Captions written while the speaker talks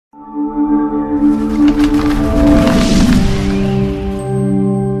Hello,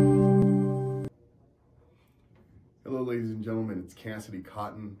 ladies and gentlemen, it's Cassidy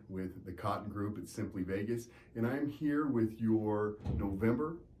Cotton with the Cotton Group at Simply Vegas, and I'm here with your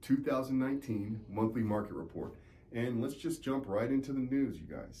November 2019 monthly market report. And let's just jump right into the news, you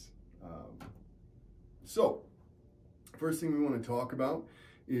guys. So, first thing we want to talk about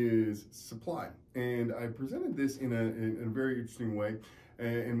is supply. And I presented this in a very interesting way.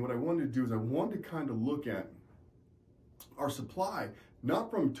 And what I wanted to do is I wanted to kind of look at our supply,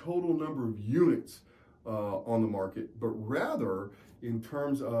 not from total number of units on the market, but rather in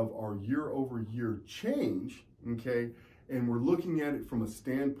terms of our year-over-year change, okay? And we're looking at it from a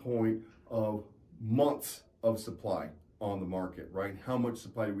standpoint of months of supply on the market, right? How much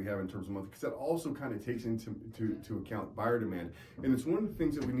supply do we have in terms of months? Because that also kind of takes into account buyer demand. And it's one of the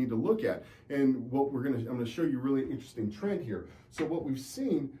things that we need to look at. And what I'm gonna show you a really interesting trend here. So what we've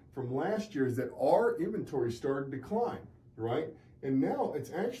seen from last year is that our inventory started to decline, right? And now it's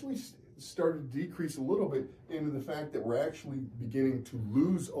actually started to decrease a little bit into the fact that we're actually beginning to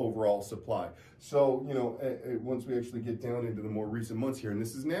lose overall supply. So, you know, once we actually get down into the more recent months here, and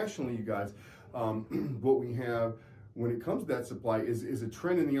this is nationally, you guys, what we have when it comes to that supply is a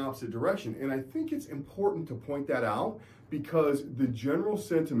trend in the opposite direction. And I think it's important to point that out because the general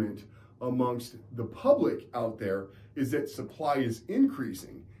sentiment amongst the public out there is that supply is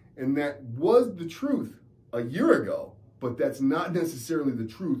increasing. And that was the truth a year ago, but that's not necessarily the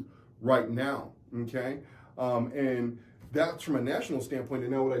truth right now, okay? And that's from a national standpoint.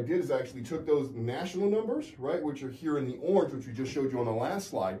 And now what I did is I actually took those national numbers, right, which are here in the orange, which we just showed you on the last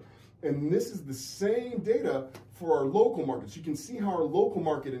slide. And this is the same data for our local markets. You can see how our local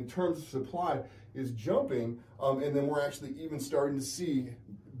market in terms of supply is jumping, and then we're actually even starting to see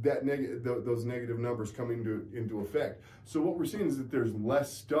that those negative numbers come into effect. So what we're seeing is that there's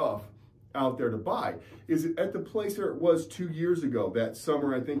less stuff out there to buy. Is it at the place where it was 2 years ago, that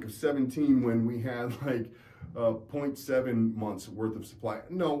summer, I think, of 17, when we had like 0.7 months worth of supply?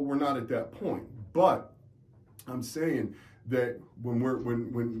 No, we're not at that point. But I'm saying that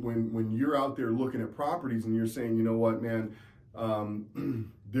when you're out there looking at properties and you're saying, you know what, man,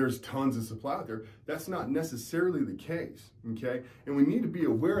 there's tons of supply out there, that's not necessarily the case, okay? And we need to be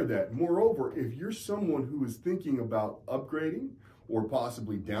aware of that. Moreover, if you're someone who is thinking about upgrading or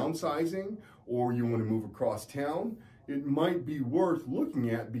possibly downsizing, or you want to move across town, it might be worth looking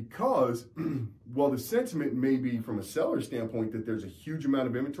at because, while the sentiment may be from a seller standpoint that there's a huge amount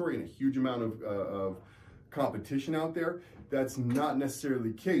of inventory and a huge amount of competition out there, that's not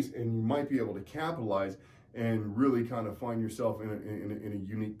necessarily the case, and you might be able to capitalize and really kind of find yourself in a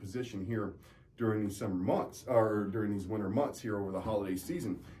unique position here during these summer months, or during these winter months here over the holiday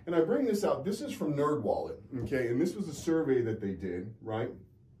season. And I bring this out, this is from NerdWallet, okay, and this was a survey that they did, right?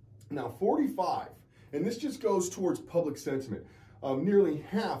 Now 45, and this just goes towards public sentiment, nearly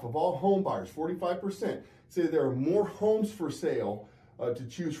half of all home buyers, 45%, say there are more homes for sale to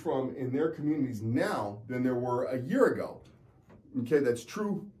choose from in their communities now than there were a year ago. Okay, that's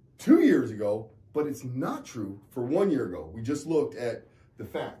true 2 years ago, but it's not true for 1 year ago. We just looked at the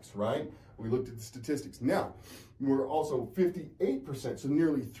facts, right? We looked at the statistics. Now, we're also 58%, so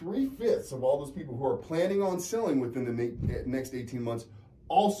nearly 3/5 of all those people who are planning on selling within the next 18 months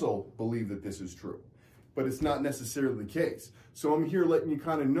also believe that this is true. But it's not necessarily the case. So I'm here letting you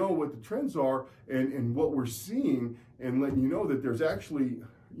kind of know what the trends are and what we're seeing, and letting you know that there's actually,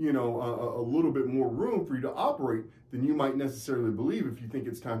 you know, a little bit more room for you to operate than you might necessarily believe if you think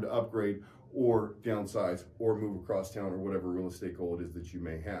it's time to upgrade or downsize or move across town or whatever real estate goal it is that you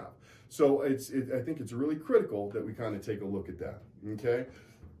may have. So I think it's really critical that we kind of take a look at that, okay?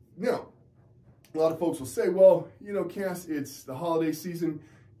 Now, a lot of folks will say, well, you know, Cass, it's the holiday season.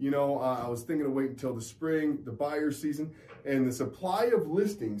 You know, I was thinking of waiting until the spring, the buyer season, and the supply of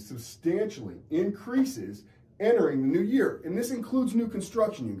listings substantially increases entering the new year. And this includes new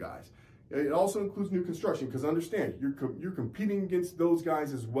construction, you guys. It also includes new construction, because understand, you're competing against those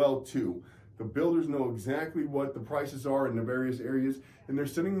guys as well too. The builders know exactly what the prices are in the various areas, and they're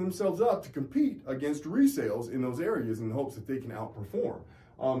setting themselves up to compete against resales in those areas in the hopes that they can outperform.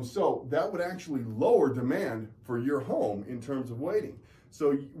 So that would actually lower demand for your home in terms of waiting.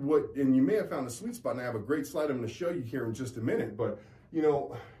 So and you may have found a sweet spot, and I have a great slide I'm going to show you here in just a minute, but you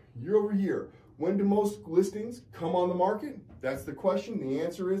know, year over year, when do most listings come on the market? That's the question. The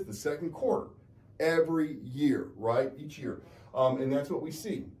answer is the second quarter. Every year, right? Each year. And that's what we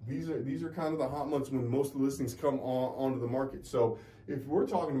see. These are kind of the hot months when most of the listings come onto the market. So if we're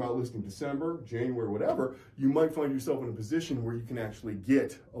talking about listing December, January, whatever, you might find yourself in a position where you can actually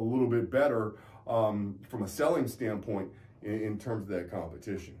get a little bit better from a selling standpoint in terms of that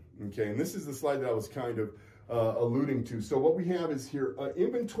competition. Okay, and this is the slide that I was kind of alluding to. So what we have is here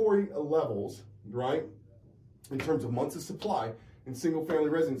inventory levels, right, in terms of months of supply in single family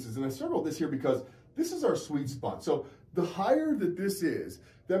residences. And I circled this here because this is our sweet spot. So the higher that this is,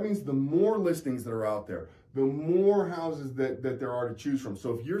 that means the more listings that are out there, the more houses that there are to choose from.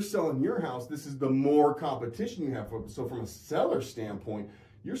 So if you're selling your house, this is the more competition you have. So from a seller standpoint,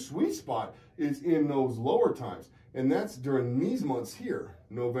 your sweet spot is in those lower times. And that's during these months here,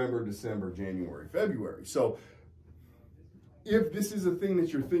 November, December, January, February. So if this is a thing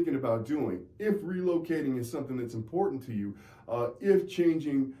that you're thinking about doing, if relocating is something that's important to you, if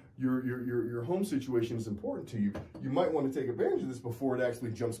changing your home situation is important to you, you might want to take advantage of this before it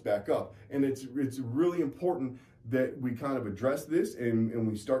actually jumps back up. And it's really important that we kind of address this and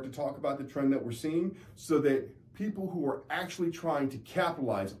we start to talk about the trend that we're seeing, so that people who are actually trying to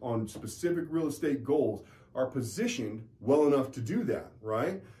capitalize on specific real estate goals are positioned well enough to do that,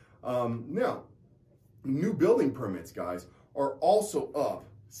 right? Now, new building permits, guys, are also up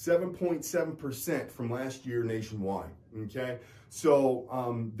 7.7% from last year nationwide, okay?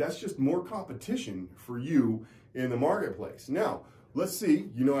 So that's just more competition for you in the marketplace. Now, let's see,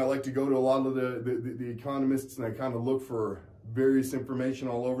 you know, I like to go to a lot of the economists, and I kind of look for various information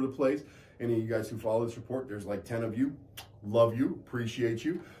all over the place. Any of you guys who follow this report, there's like 10 of you. Love you, appreciate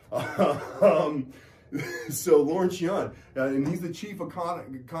you. So Lawrence Yan, and he's the chief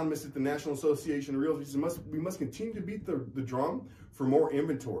economist at the National Association of Realtors. We must continue to beat the drum for more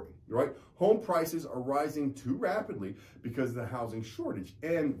inventory, right? Home prices are rising too rapidly because of the housing shortage,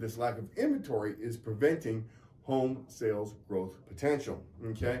 and this lack of inventory is preventing home sales growth potential,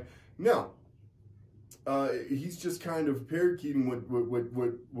 okay? Now, he's just kind of parakeeting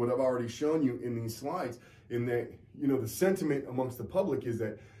what I've already shown you in these slides, in that, you know, the sentiment amongst the public is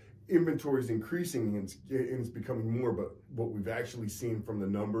that inventory is increasing and it's becoming more, but what we've actually seen from the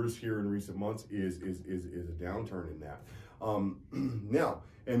numbers here in recent months is a downturn in that. Now,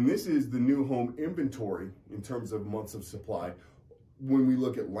 and this is the new home inventory in terms of months of supply when we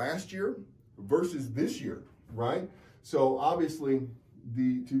look at last year versus this year, right? So obviously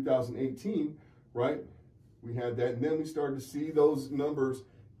the 2018, right, we had that, and then we started to see those numbers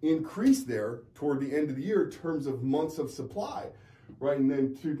increase there toward the end of the year in terms of months of supply, right? And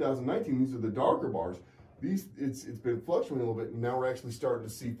then 2019, these are the darker bars. It's been fluctuating a little bit, and now we're actually starting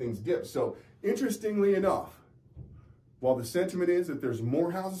to see things dip. So interestingly enough, while the sentiment is that there's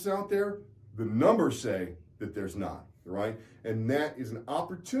more houses out there, the numbers say that there's not, right? And that is an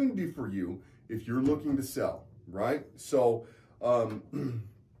opportunity for you if you're looking to sell, right? So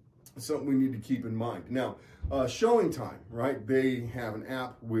something we need to keep in mind. Now, Showing Time, right? They have an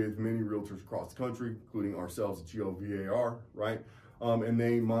app with many realtors across the country, including ourselves at GOVAR, right? And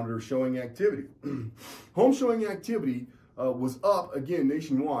they monitor showing activity. Home showing activity was up again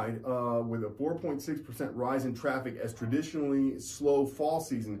nationwide with a 4.6% rise in traffic, as traditionally slow fall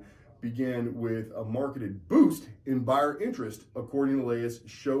season began with a marketed boost in buyer interest, according to the latest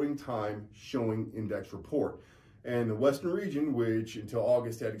Showing Time Showing Index report. And the Western region, which until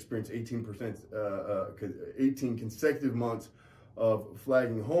August had experienced 18 consecutive months of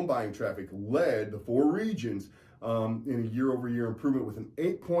flagging home buying traffic, led the four regions in a year-over-year improvement with an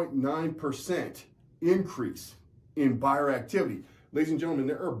 8.9% increase in buyer activity. Ladies and gentlemen,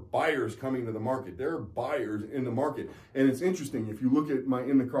 there are buyers coming to the market. There are buyers in the market. And it's interesting, if you look at my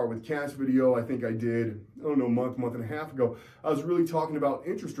In the Car with Cass video, I think I did, I don't know, month and a half ago, I was really talking about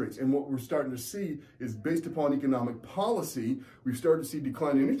interest rates. And what we're starting to see is, based upon economic policy, we've started to see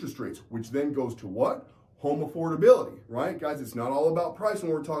decline in interest rates, which then goes to what? Home affordability, right? Guys, it's not all about price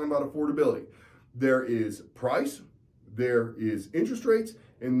when we're talking about affordability. There is price, there is interest rates,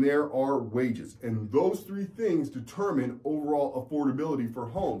 and there are wages. And those three things determine overall affordability for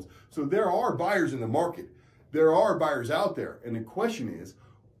homes. So there are buyers in the market. There are buyers out there. And the question is,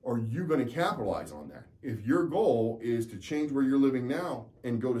 are you going to capitalize on that? If your goal is to change where you're living now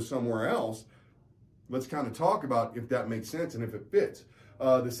and go to somewhere else, let's kind of talk about if that makes sense and if it fits.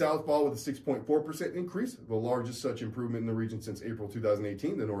 The South Fall with a 6.4% increase, the largest such improvement in the region since April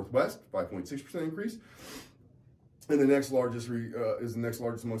 2018. The Northwest, 5.6% increase. And the next largest is the next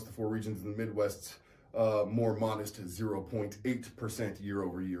largest amongst the four regions in the Midwest, more modest, 0.8%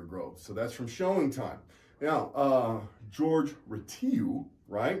 year-over-year growth. So that's from Showing Time. Now, George Ratiu,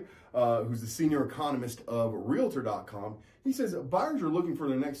 right, who's the senior economist of Realtor.com, he says that buyers are looking for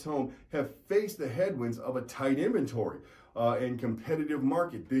their next home have faced the headwinds of a tight inventory and competitive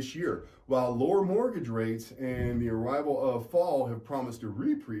market this year. While lower mortgage rates and the arrival of fall have promised a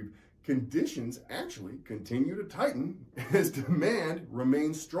reprieve, conditions actually continue to tighten as demand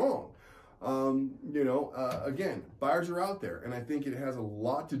remains strong. Again, buyers are out there, and I think it has a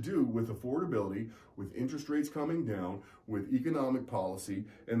lot to do with affordability, with interest rates coming down, with economic policy,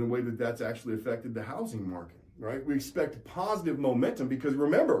 and the way that that's actually affected the housing market, right? We expect positive momentum because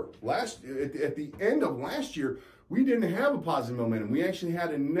remember, at the end of last year, we didn't have a positive momentum. We actually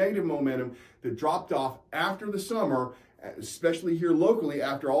had a negative momentum that dropped off after the summer, especially here locally,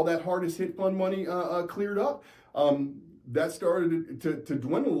 after all that hardest hit fund money cleared up. That started to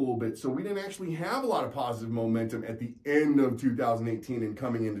dwindle a little bit. So we didn't actually have a lot of positive momentum at the end of 2018 and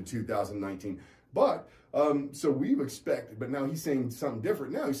coming into 2019. But, so we've expected, but now he's saying something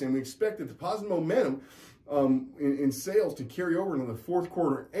different. Now he's saying we expected the positive momentum in sales to carry over into the fourth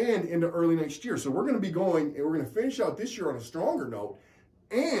quarter and into early next year. So we're going to be going, and we're going to finish out this year on a stronger note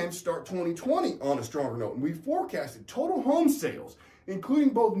and start 2020 on a stronger note. And we forecasted total home sales, including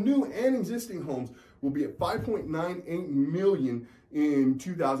both new and existing homes, will be at 5.98 million in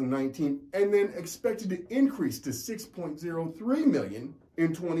 2019, and then expected to increase to 6.03 million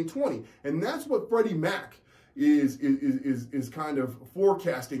in 2020. And that's what Freddie Mac is kind of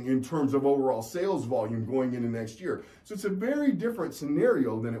forecasting in terms of overall sales volume going into next year. So it's a very different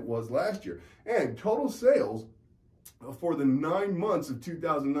scenario than it was last year. And total sales for the 9 months of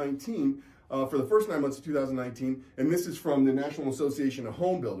 2019, for the first 9 months of 2019, and this is from the National Association of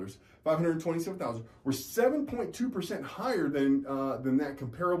Home Builders, 527,000, were 7.2% higher than that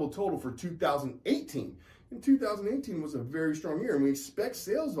comparable total for 2018. And 2018 was a very strong year, and we expect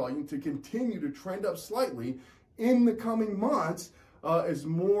sales volume to continue to trend up slightly in the coming months as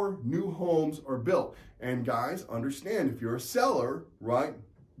more new homes are built. And guys, understand, if you're a seller, right,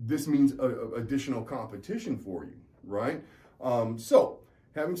 this means additional competition for you, right? So,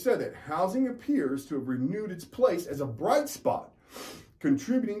 having said that, housing appears to have renewed its place as a bright spot,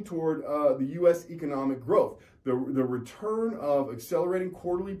 contributing toward the U.S. economic growth. The return of accelerating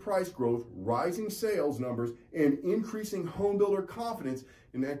quarterly price growth, rising sales numbers, and increasing home builder confidence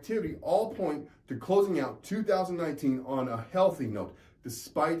and activity all point to closing out 2019 on a healthy note,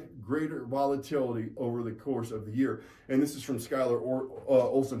 despite greater volatility over the course of the year. And this is from Skylar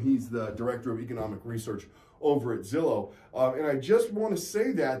Olson. He's the Director of Economic Research over at Zillow. And I just want to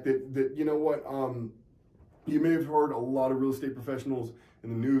say that you know what, you may have heard a lot of real estate professionals in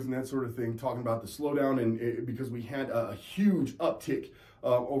the news and that sort of thing talking about the slowdown, and because we had a huge uptick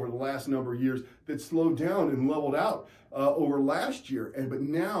over the last number of years that slowed down and leveled out over last year. But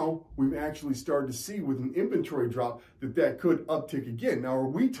now we've actually started to see with an inventory drop that could uptick again. Now, are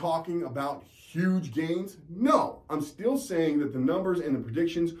we talking about huge gains? No, I'm still saying that the numbers and the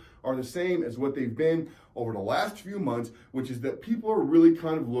predictions are the same as what they've been over the last few months, which is that people are really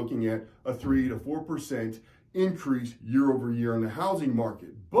kind of looking at a 3 to 4% increase year over year in the housing market.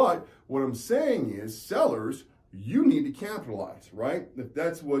 But what I'm saying is, sellers, you need to capitalize, right? If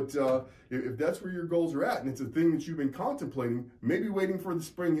that's what, if that's where your goals are at, and it's a thing that you've been contemplating, maybe waiting for the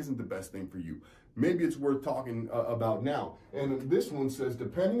spring isn't the best thing for you. Maybe it's worth talking about now. And this one says,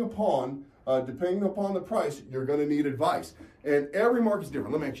 depending upon the price, you're going to need advice. And every market's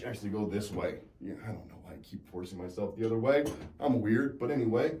different. Let me actually go this way. Yeah, I don't know why I keep forcing myself the other way. I'm weird, but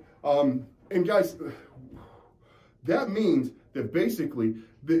anyway. And guys, that means that basically,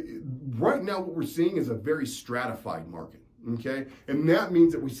 right now what we're seeing is a very stratified market, okay? And that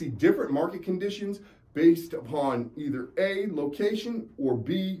means that we see different market conditions based upon either A, location, or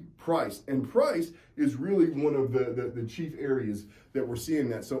B, price. And price is really one of the chief areas that we're seeing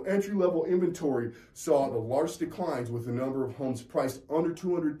that. So entry-level inventory saw the largest declines, with the number of homes priced under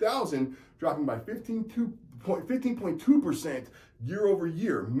 $200,000 dropping by 15.2% year over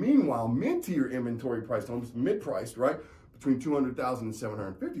year. Meanwhile, mid-tier inventory priced homes, mid-priced, right, between $200,000 and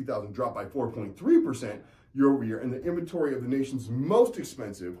 $750,000 dropped by 4.3% year over year. And the inventory of the nation's most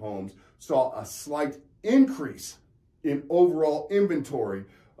expensive homes saw a slight increase in overall inventory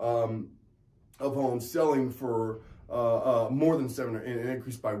of homes selling for more than an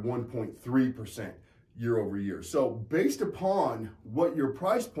increase by 1.3% year over year. So based upon what your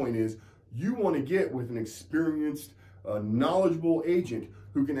price point is, you want to get with an experienced, knowledgeable agent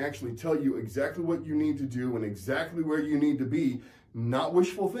who can actually tell you exactly what you need to do and exactly where you need to be. Not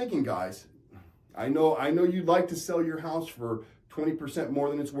wishful thinking, guys. I know you'd like to sell your house for 20% more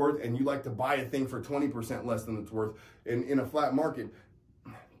than it's worth, and you like to buy a thing for 20% less than it's worth in a flat market.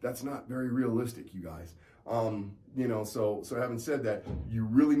 That's not very realistic, you guys. So having said that, you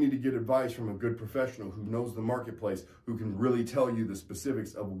really need to get advice from a good professional who knows the marketplace, who can really tell you the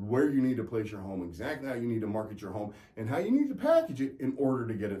specifics of where you need to place your home, exactly how you need to market your home, and how you need to package it in order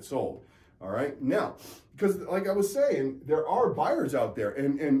to get it sold. All right. Now, because like I was saying, there are buyers out there,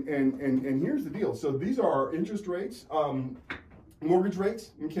 and here's the deal. So these are our interest rates, mortgage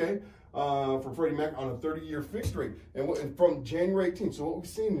rates, okay? for Freddie Mac on a 30-year fixed rate, and from January 18th. So what we've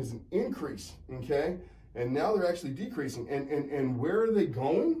seen is an increase, okay? And now they're actually decreasing. And where are they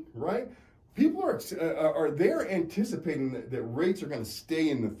going, right? People are they're anticipating that rates are going to stay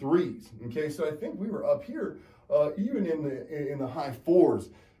in the threes, okay? So I think we were up here even in the high fours,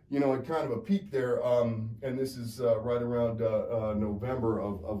 you know, at kind of a peak there, and this is right around November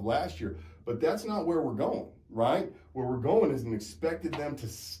of last year. But that's not where we're going, right? Where we're going is expected them to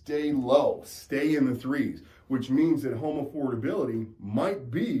stay low, stay in the threes, which means that home affordability might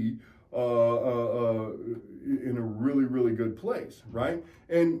be in a really, really good place, right?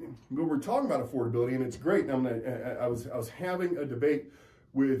 And we're talking about affordability, and it's great. And I was having a debate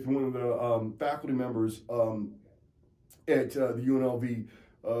with one of the faculty members at the UNLV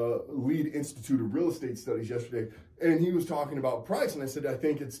Lead Institute of Real Estate Studies yesterday, and he was talking about price, and I said, I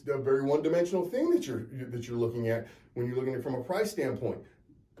think it's a very one-dimensional thing that you're looking at when you're looking at it from a price standpoint.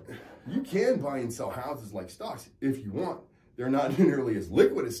 You can buy and sell houses like stocks if you want. They're not nearly as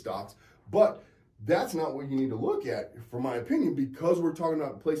liquid as stocks, but that's not what you need to look at, for my opinion, because we're talking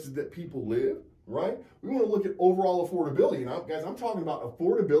about places that people live, right? We want to look at overall affordability. And guys, I'm talking about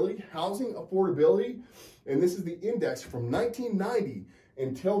affordability, housing affordability, and this is the index from 1990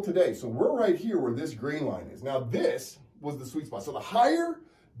 until today. So we're right here where this green line is. Now this was the sweet spot. So the higher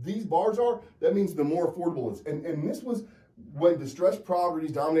these bars are, that means the more affordable it is. And this was when distressed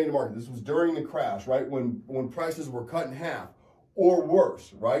properties dominated the market. This was during the crash, right? When prices were cut in half or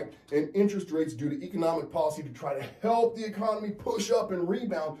worse, right? And interest rates, due to economic policy to try to help the economy push up and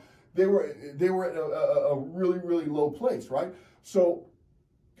rebound, they were at a really, really low place, right? So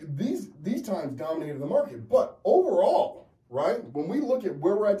these times dominated the market. But overall, right, when we look at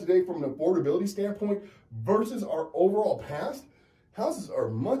where we're at today from an affordability standpoint versus our overall past, houses are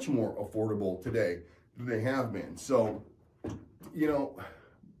much more affordable today than they have been. So, you know,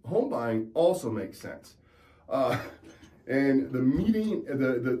 home buying also makes sense. And the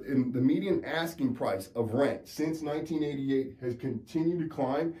median asking price of rent since 1988 has continued to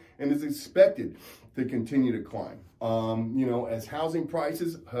climb and is expected to continue to climb. You know, as housing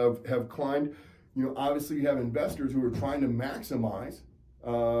prices have climbed, you know, obviously you have investors who are trying to maximize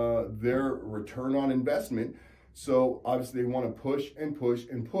their return on investment. So obviously they want to push and push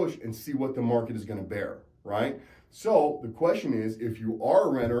and push and see what the market is going to bear, right? So the question is, if you are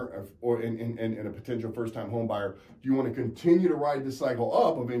a renter or and a potential first-time home buyer, do you want to continue to ride the cycle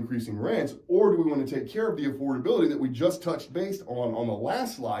up of increasing rents, or do we want to take care of the affordability that we just touched base on the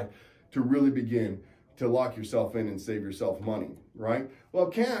last slide to really begin to lock yourself in and save yourself money, right? Well,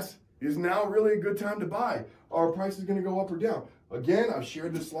 Cass, is now really a good time to buy? Are prices going to go up or down? Again, I've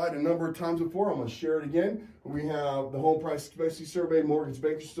shared this slide a number of times before. I'm going to share it again. We have the Home Price Expectancy Survey, Mortgage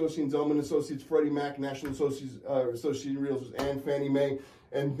Bankers Association, Zelman Associates, Freddie Mac, National Associates, Associated Realtors, and Fannie Mae.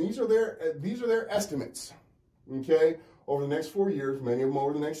 And these are their estimates, okay, over the next 4 years, many of them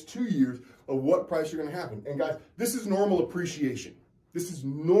over the next 2 years, of what price are going to happen. And guys, this is normal appreciation. This is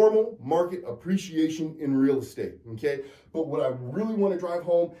normal market appreciation in real estate, okay? But what I really want to drive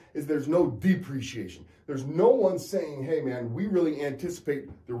home is there's no depreciation. There's no one saying, hey, man, we really anticipate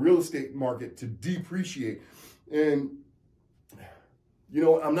the real estate market to depreciate. And, you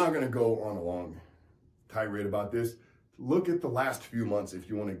know, I'm not going to go on a long tirade about this. Look at the last few months if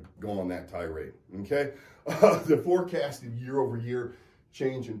you want to go on that tirade, okay? The forecasted year-over-year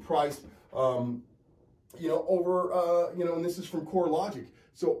change in price, you know, over, you know, and this is from CoreLogic.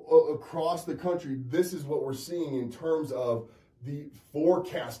 So across the country, this is what we're seeing in terms of the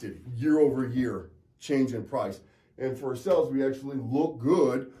forecasted year-over-year change in price. And for ourselves, we actually look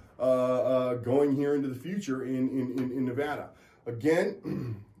good going here into the future in Nevada.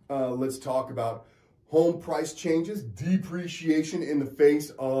 Again, let's talk about home price changes, depreciation in the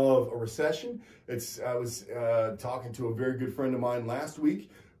face of a recession. I was talking to a very good friend of mine last week.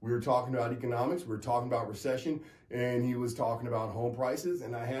 We were talking about economics, we were talking about recession, and he was talking about home prices,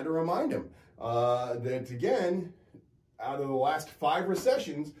 and I had to remind him that, again, out of the last 5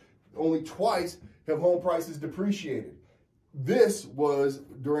 recessions, only twice have home prices depreciated. This was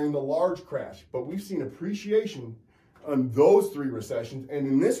during the large crash, but we've seen appreciation on those 3 recessions, and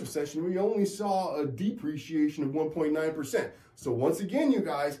in this recession, we only saw a depreciation of 1.9%. So once again, you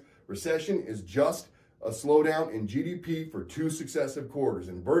guys, recession is just a slowdown in GDP for 2 successive quarters.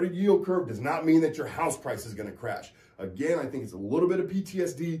 Inverted yield curve does not mean that your house price is going to crash. Again, I think it's a little bit of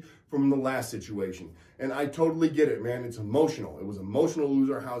PTSD from the last situation. And I totally get it, man. It's emotional. It was emotional to lose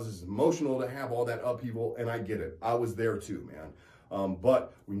our houses. It's emotional to have all that upheaval, and I get it. I was there too, man.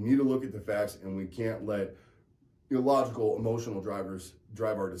 But we need to look at the facts, and we can't let illogical, emotional drivers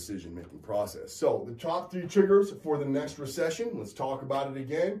drive our decision-making process. So the top 3 triggers for the next recession, let's talk about it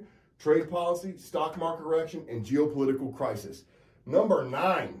again. trade policy, stock market correction, and geopolitical crisis. Number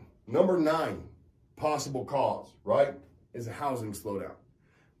nine possible cause, right, is a housing slowdown.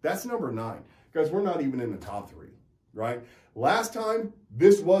 That's number 9. Guys, we're not even in the top 3, right? Last time,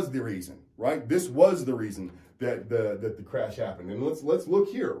 this was the reason, right? This was the reason that the crash happened. And let's look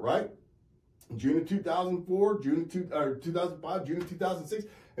here, right? June of 2004, June of 2005, June of 2006.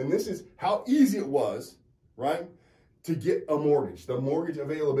 And this is how easy it was, right, to get a mortgage, the mortgage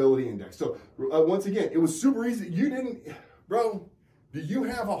availability index. So once again, it was super easy. You didn't, bro, do you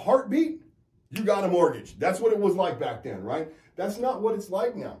have a heartbeat? You got a mortgage. That's what it was like back then, right? That's not what it's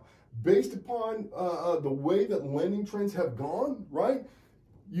like now. Based upon the way that lending trends have gone, right?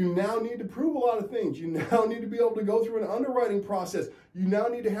 You now need to prove a lot of things. You now need to be able to go through an underwriting process. You now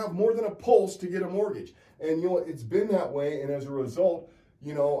need to have more than a pulse to get a mortgage. And, you know, it's been that way. And as a result,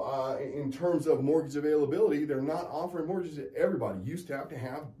 you know, in terms of mortgage availability, they're not offering mortgages to everybody. You used to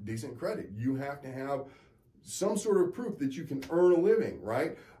have decent credit. You have to have some sort of proof that you can earn a living,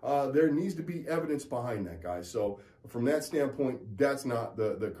 right? There needs to be evidence behind that, guys. So from that standpoint, that's not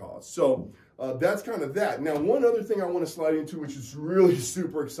the cause. So that's kind of that. Now, one other thing I want to slide into, which is really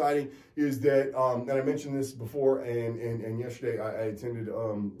super exciting, is that, and I mentioned this before, and yesterday I attended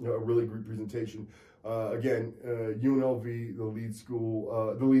a really great presentation. Again, UNLV, the lead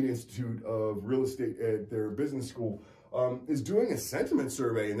school, the lead institute of real estate at their business school, is doing a sentiment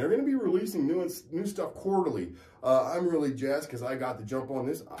survey, and they're going to be releasing new stuff quarterly. I'm really jazzed because I got to jump on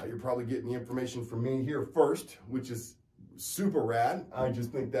this. You're probably getting the information from me here first, which is super rad. I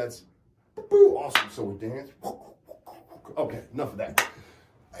just think that's awesome. So we dance. Okay, enough of that.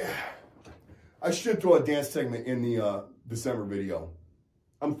 I should throw a dance segment in the December video.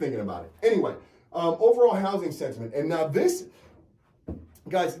 I'm thinking about it. Anyway, overall housing sentiment. And now this,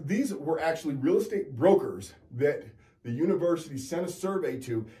 guys, these were actually real estate brokers that the university sent a survey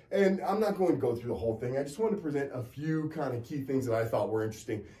to, and I'm not going to go through the whole thing. I just want to present a few kind of key things that I thought were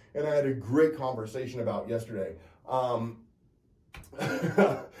interesting, and I had a great conversation about yesterday.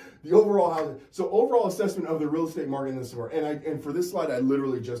 The overall housing, so overall assessment of the real estate market in this summer, and for this slide, I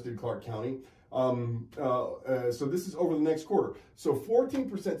literally just did Clark County. So this is over the next quarter. So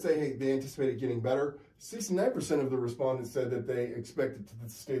 14% say, hey, they anticipate it getting better. 69% of the respondents said that they expect it to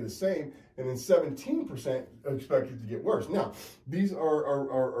stay the same, and then 17% expect it to get worse. Now, these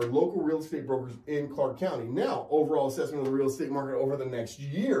are local real estate brokers in Clark County. Now, overall assessment of the real estate market over the next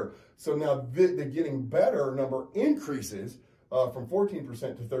year. So now the getting better number increases from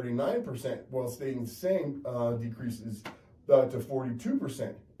 14% to 39%, while staying the same decreases to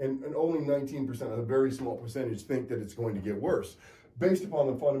 42%. And only 19%, a very small percentage, think that it's going to get worse. Based upon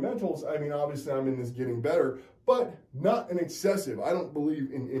the fundamentals, I mean, obviously I'm in this getting better, but not an excessive. I don't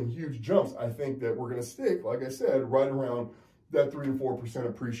believe in huge jumps. I think that we're going to stick, like I said, right around that 3 to 4%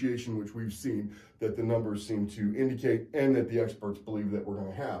 appreciation, which we've seen that the numbers seem to indicate, and that the experts believe that we're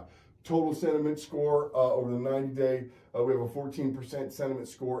going to have. Total sentiment score over the 90-day, we have a 14% sentiment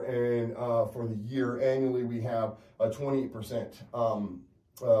score, and for the year annually, we have a 28%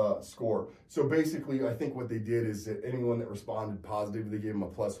 score. So basically, I think what they did is that anyone that responded positively, they gave them a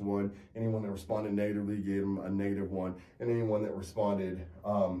 +1. Anyone that responded negatively, gave them a -1. And anyone that responded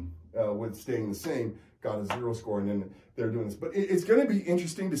with staying the same got a 0 score, and then they're doing this. But it's going to be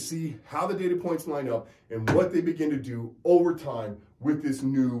interesting to see how the data points line up and what they begin to do over time with this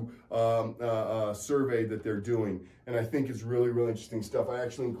new survey that they're doing. And I think it's really, really interesting stuff. I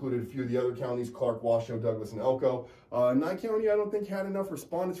actually included a few of the other counties, Clark, Washoe, Douglas, and Elko. Nye County, I don't think had enough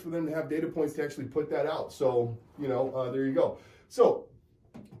respondents for them to have data points to actually put that out. So, you know, there you go. So,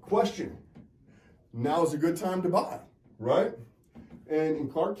 question, now is a good time to buy, right? And in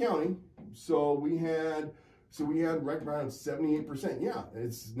Clark County, so we had right around 78%. Yeah,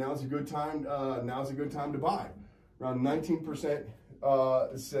 now's a good time. Now's a good time to buy. Around 19%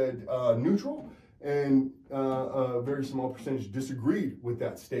 said neutral, and a very small percentage disagreed with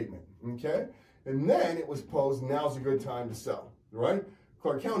that statement. Okay, and then it was posed, now's a good time to sell. Right?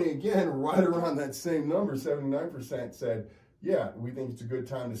 Clark County again, right around that same number, 79% said, yeah, we think it's a good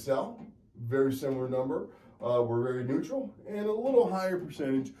time to sell. Very similar number. We're very neutral, and a little higher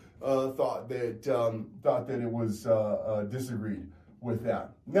percentage thought that it was disagreed with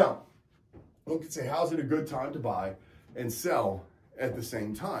that. Now, one could say, how's it a good time to buy and sell at the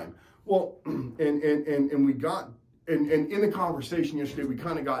same time? Well, and we got, and in the conversation yesterday, we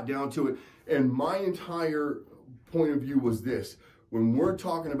kind of got down to it, and my entire point of view was this. When we're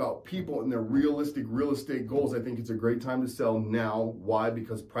talking about people and their realistic real estate goals, I think it's a great time to sell now. Why?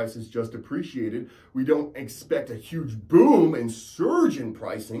 Because prices just appreciated. We don't expect a huge boom and surge in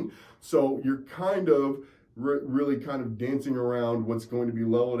pricing. So you're kind of really kind of dancing around what's going to be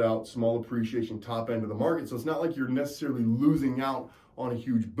leveled out, small appreciation, top end of the market. So it's not like you're necessarily losing out on a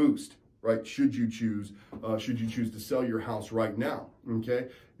huge boost, right? Should you choose to sell your house right now, okay?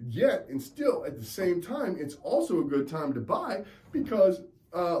 Yet, and still at the same time, it's also a good time to buy because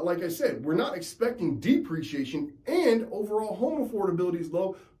like I said, we're not expecting depreciation, and overall home affordability is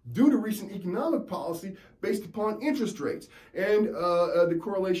low due to recent economic policy based upon interest rates and the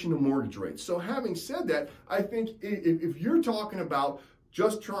correlation to mortgage rates. So having said that, I think if you're talking about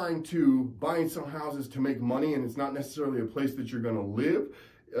just trying to buy some houses to make money and it's not necessarily a place that you're going to live,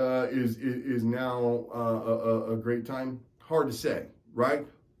 is now a great time? Hard to say, right?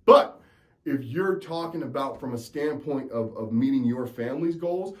 But if you're talking about from a standpoint of meeting your family's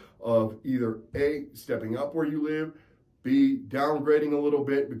goals of either A, stepping up where you live, B, downgrading a little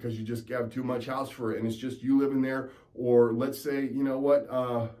bit because you just have too much house for it and it's just you living there, or let's say, you know what,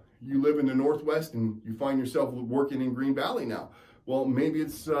 you live in the Northwest and you find yourself working in Green Valley now. Well, maybe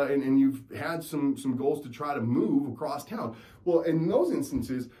it's, and you've had some goals to try to move across town. Well, in those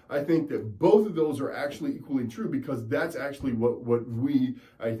instances, I think that both of those are actually equally true because that's actually what we,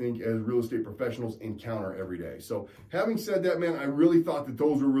 I think, as real estate professionals encounter every day. So having said that, man, I really thought that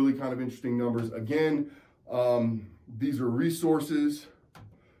those were really kind of interesting numbers. Again, these are resources,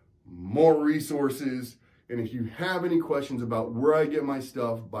 more resources. And if you have any questions about where I get my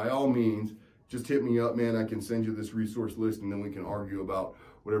stuff, by all means, just hit me up, man. I can send you this resource list and then we can argue about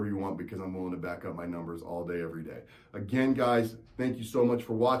whatever you want because I'm willing to back up my numbers all day, every day. Again, guys, thank you so much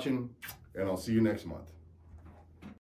for watching and I'll see you next month.